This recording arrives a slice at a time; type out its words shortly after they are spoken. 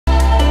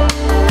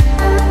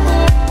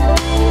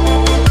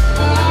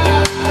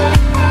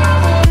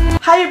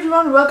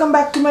everyone, welcome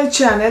back to my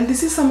channel.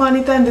 This is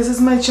Samanita and this is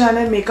my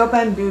channel Makeup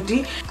and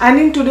Beauty, and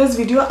in today's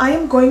video I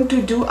am going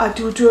to do a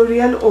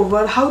tutorial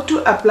over how to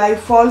apply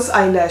false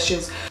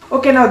eyelashes.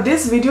 Okay, now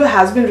this video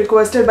has been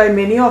requested by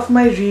many of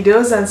my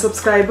readers and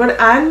subscribers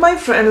and my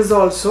friends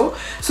also.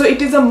 So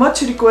it is a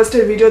much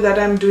requested video that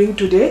I am doing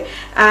today,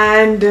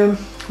 and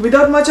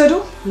without much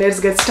ado, let's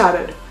get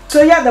started.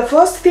 So yeah, the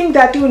first thing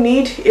that you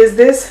need is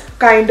this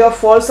kind of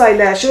false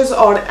eyelashes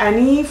or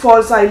any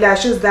false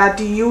eyelashes that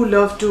you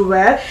love to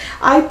wear.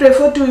 I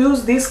prefer to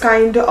use this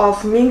kind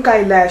of mink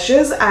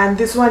eyelashes, and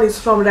this one is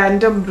from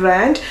random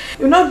brand.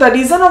 You know, the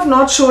reason of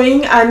not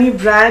showing any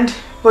brand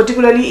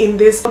particularly in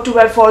this how to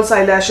wear false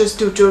eyelashes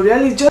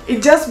tutorial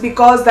is just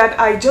because that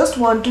I just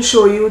want to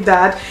show you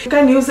that you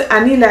can use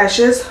any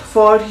lashes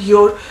for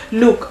your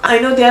look. I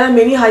know there are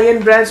many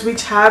high-end brands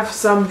which have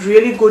some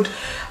really good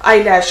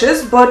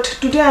eyelashes, but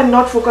today I'm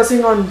not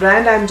focusing on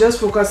brand, I'm just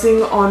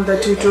focusing on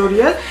the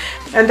tutorial,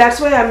 and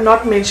that's why I'm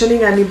not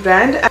mentioning any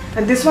brand.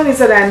 And this one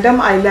is a random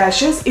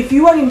eyelashes. If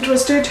you are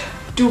interested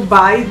to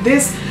buy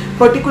this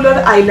particular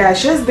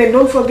eyelashes, then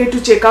don't forget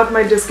to check out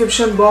my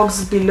description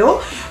box below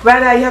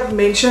where I have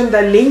mentioned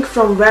the link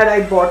from where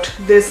I bought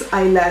this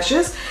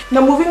eyelashes.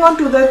 Now moving on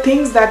to the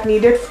things that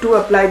needed to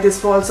apply this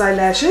false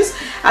eyelashes.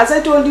 As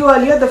I told you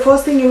earlier, the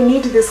first thing you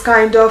need this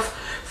kind of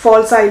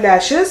false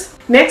eyelashes.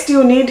 Next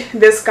you need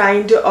this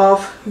kind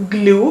of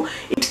glue.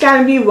 It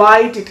can be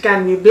white, it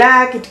can be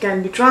black, it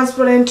can be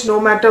transparent, no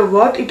matter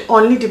what, it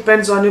only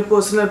depends on your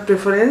personal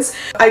preference.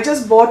 I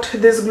just bought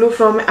this glue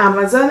from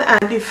Amazon,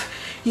 and if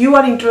you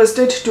are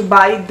interested to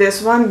buy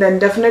this one, then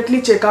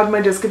definitely check out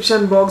my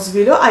description box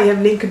below. I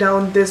have linked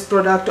down this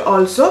product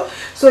also.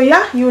 So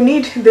yeah, you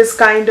need this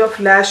kind of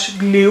lash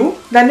glue.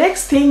 The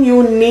next thing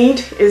you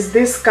need is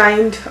this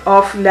kind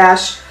of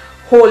lash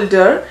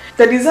holder.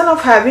 The reason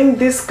of having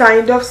this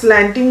kind of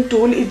slanting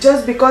tool is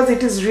just because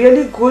it is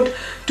really good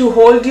to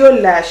hold your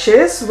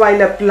lashes while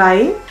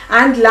applying.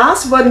 And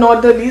last but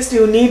not the least,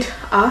 you need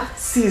a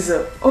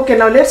scissor. Okay,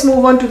 now let's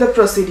move on to the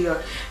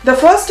procedure. The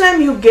first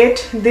time you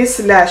get these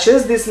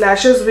lashes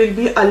will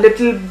be a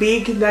little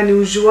big than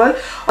usual,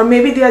 or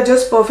maybe they are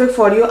just perfect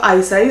for your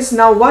eye size.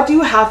 Now what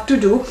you have to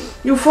do,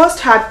 you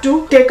first have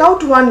to take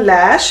out one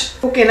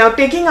lash. Okay, now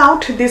taking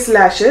out these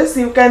lashes,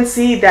 you can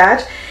see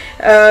that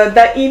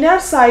the inner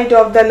side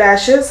of the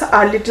lashes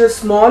are little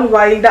small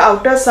while the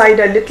outer side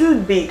are little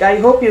big.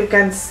 I hope you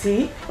can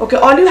see. Okay,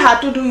 all you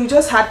have to do, you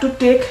just have to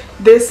take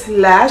this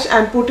lash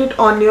and put it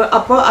on your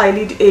upper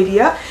eyelid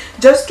area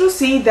just to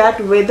see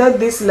that whether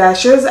these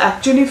lashes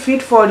actually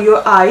fit for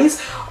your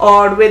eyes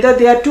or whether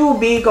they are too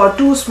big or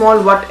too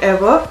small,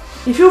 whatever.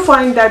 If you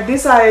find that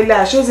this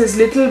eyelashes is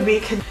little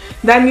big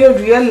than your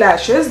real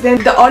lashes,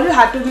 then all you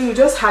have to do, you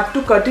just have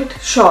to cut it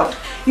short.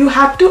 You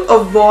have to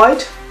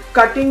avoid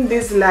cutting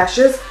these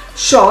lashes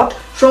short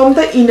from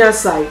the inner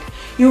side.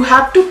 You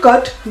have to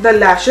cut the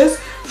lashes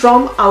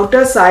from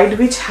outer side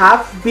which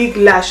have big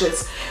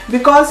lashes,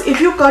 because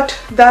if you cut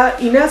the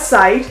inner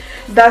side,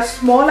 the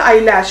small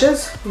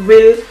eyelashes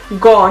will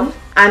gone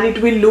and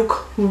it will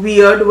look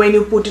weird when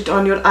you put it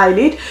on your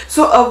eyelid.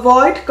 So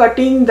avoid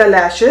cutting the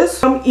lashes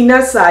from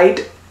inner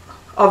side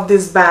of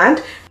this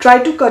band.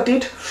 Try to cut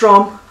it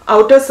from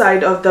outer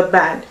side of the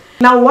band.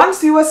 Now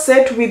once you are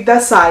set with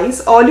the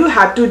size, all you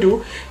have to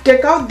do,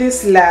 take out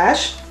this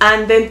lash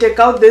and then take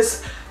out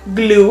this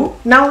glue.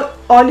 Now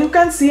all you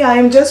can see, I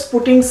am just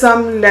putting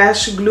some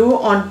lash glue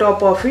on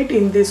top of it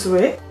in this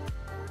way.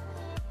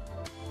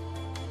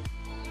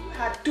 You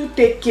have to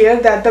take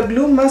care that the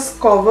glue must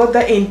cover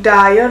the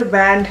entire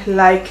band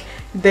like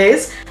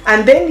this,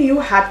 and then you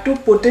have to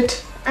put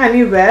it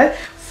anywhere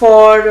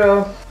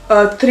for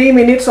 3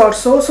 minutes or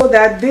so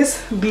that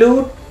this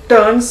glue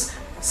turns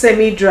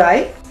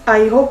semi-dry.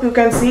 I hope you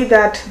can see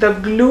that the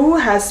glue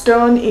has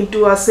turned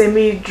into a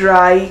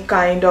semi-dry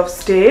kind of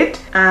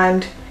state,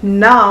 and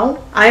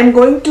now I am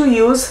going to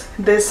use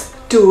this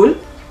tool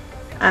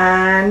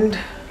and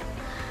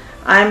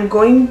I am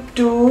going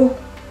to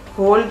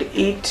hold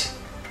it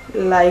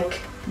like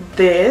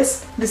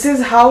this. This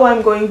is how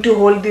I'm going to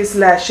hold these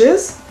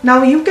lashes.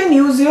 Now you can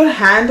use your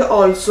hand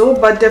also,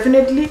 but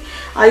definitely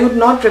I would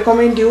not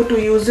recommend you to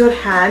use your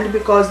hand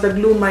because the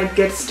glue might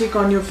get stick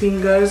on your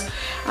fingers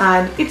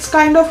and it's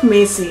kind of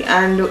messy.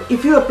 And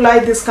if you apply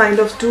this kind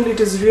of tool, it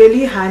is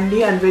really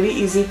handy and very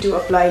easy to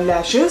apply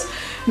lashes.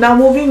 Now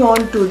moving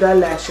on to the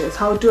lashes,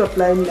 how to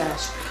apply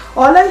lash.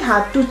 All I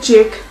had to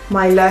check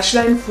my lash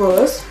line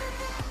first.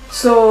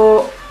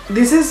 So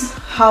this is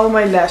how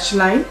my lash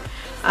line,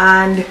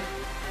 and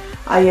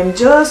I am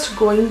just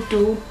going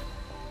to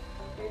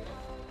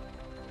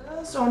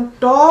just on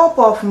top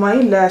of my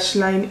lash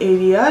line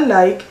area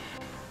like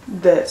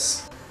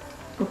this.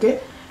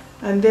 Okay,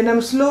 and then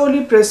I'm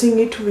slowly pressing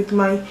it with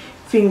my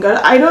finger.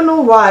 I don't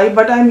know why,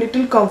 but I'm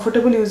little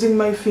comfortable using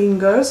my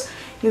fingers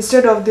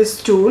instead of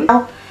this tool.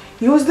 Now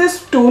use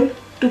this tool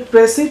to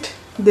press it,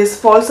 this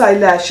false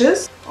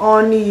eyelashes,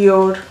 on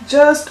your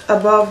just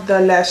above the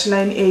lash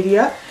line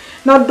area.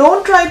 Now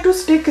don't try to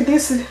stick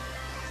these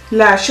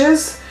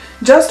lashes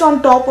just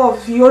on top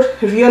of your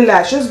real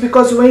lashes,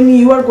 because when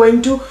you are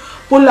going to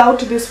pull out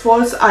these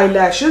false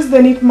eyelashes,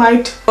 then it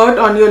might hurt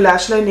on your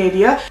lash line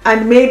area,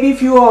 and maybe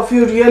few of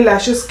your real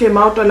lashes came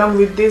out along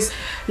with these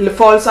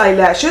false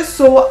eyelashes.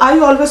 So I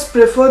always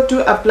prefer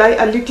to apply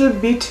a little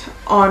bit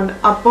on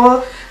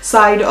upper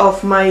side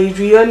of my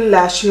real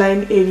lash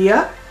line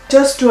area,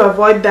 just to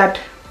avoid that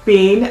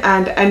pain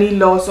and any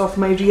loss of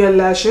my real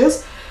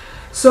lashes.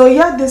 So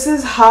yeah, this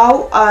is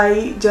how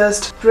I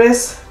just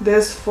press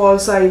this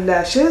false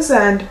eyelashes,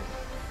 and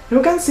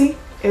you can see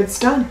it's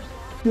done.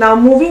 Now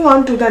moving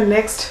on to the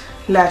next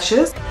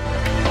lashes.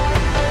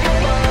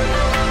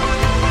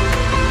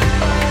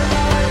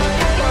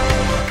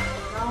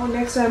 Now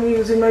next I'm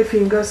using my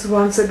fingers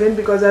once again,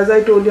 because as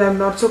I told you, I'm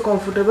not so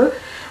comfortable.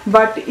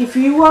 But if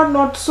you are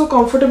not so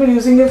comfortable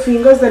using your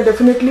fingers, then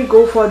definitely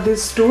go for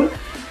this tool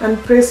and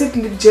press it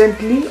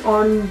gently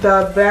on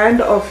the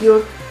band of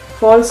your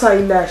false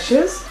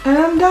eyelashes, and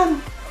I'm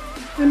done.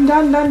 I'm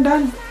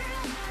done.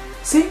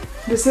 See,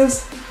 this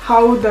is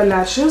how the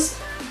lashes.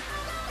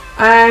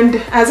 And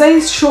as I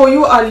show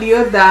you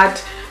earlier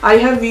that I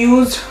have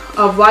used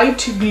a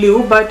white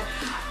glue, but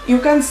you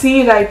can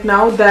see right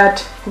now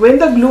that when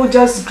the glue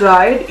just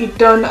dried, it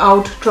turned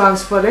out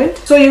transparent.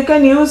 So you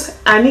can use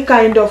any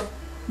kind of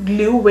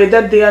glue,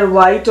 whether they are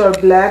white or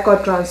black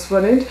or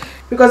transparent,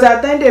 because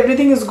at the end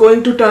everything is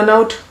going to turn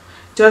out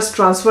just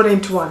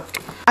transparent one.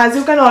 As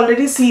you can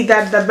already see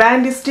that the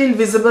band is still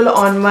visible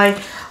on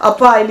my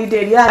upper eyelid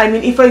area. I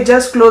mean, if I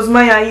just close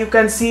my eye, you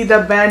can see the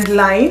band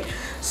line.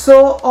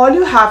 So all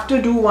you have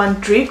to do, one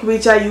trick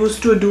which I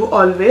used to do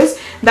always,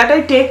 that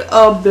I take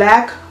a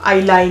black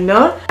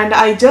eyeliner and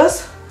I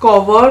just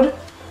covered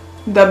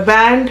the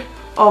band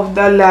of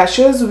the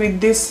lashes with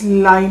this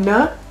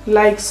liner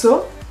like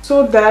so,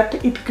 so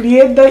that it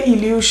creates the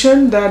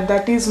illusion that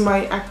that is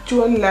my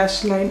actual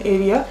lash line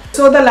area.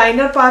 So the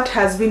liner part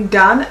has been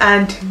done,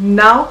 and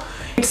now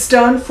it's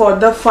turn for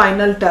the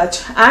final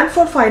touch. And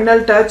for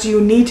final touch you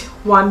need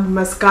one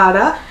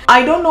mascara.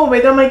 I don't know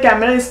whether my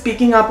camera is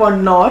picking up or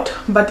not,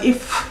 but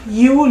if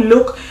you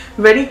look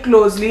very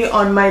closely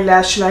on my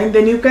lash line,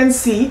 then you can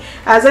see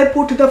as I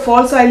put the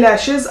false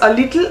eyelashes a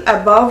little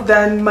above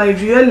than my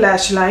real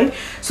lash line,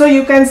 so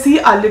you can see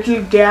a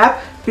little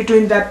gap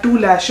between that two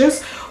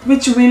lashes,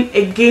 which will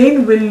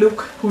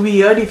look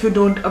weird if you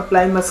don't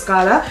apply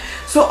mascara.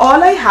 So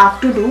all I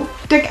have to do,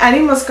 take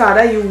any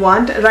mascara you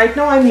want. Right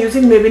now I'm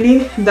using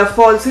Maybelline the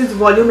Falsies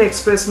Volume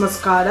Express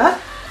mascara,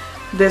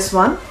 this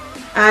one,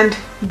 and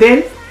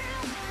then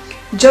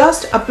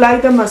just apply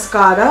the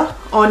mascara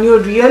on your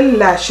real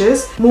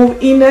lashes. Move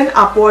in an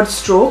upward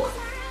stroke.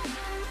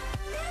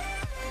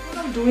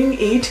 I'm doing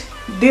it,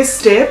 this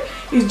step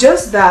is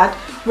just that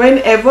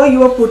whenever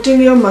you are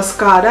putting your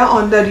mascara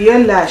on the real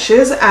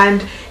lashes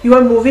and you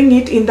are moving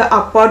it in the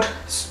upward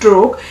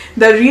stroke,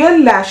 the real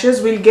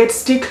lashes will get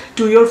stick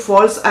to your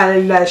false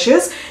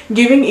eyelashes,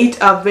 giving it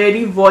a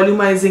very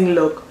volumizing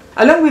look.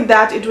 Along with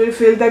that, it will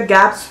fill the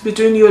gaps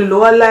between your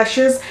lower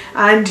lashes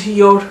and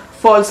your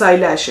false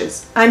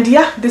eyelashes. And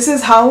yeah, this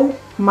is how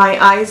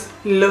my eyes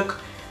look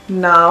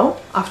now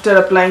after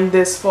applying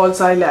this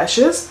false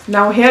eyelashes.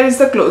 Now here is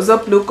the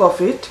close-up look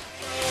of it.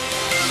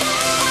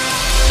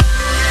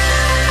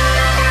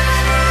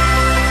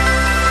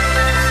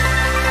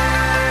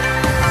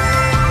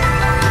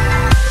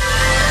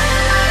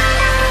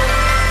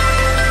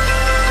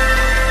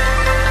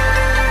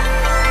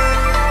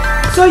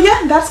 So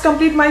yeah, that's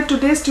complete my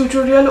today's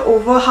tutorial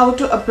over how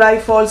to apply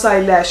false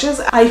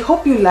eyelashes. I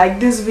hope you like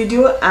this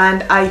video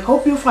and I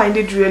hope you find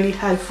it really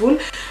helpful.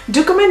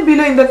 Do comment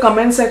below in the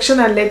comment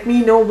section and let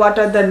me know what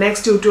are the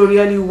next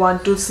tutorial you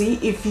want to see.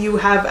 If you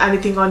have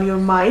anything on your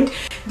mind,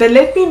 then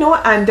let me know,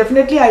 and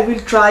definitely I will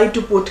try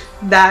to put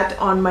that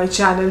on my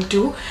channel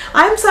too.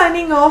 I'm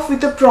signing off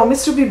with a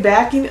promise to be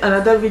back in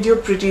another video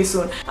pretty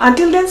soon.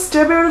 Until then,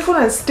 stay beautiful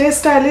and stay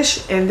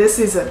stylish in this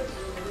season.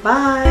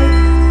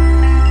 Bye.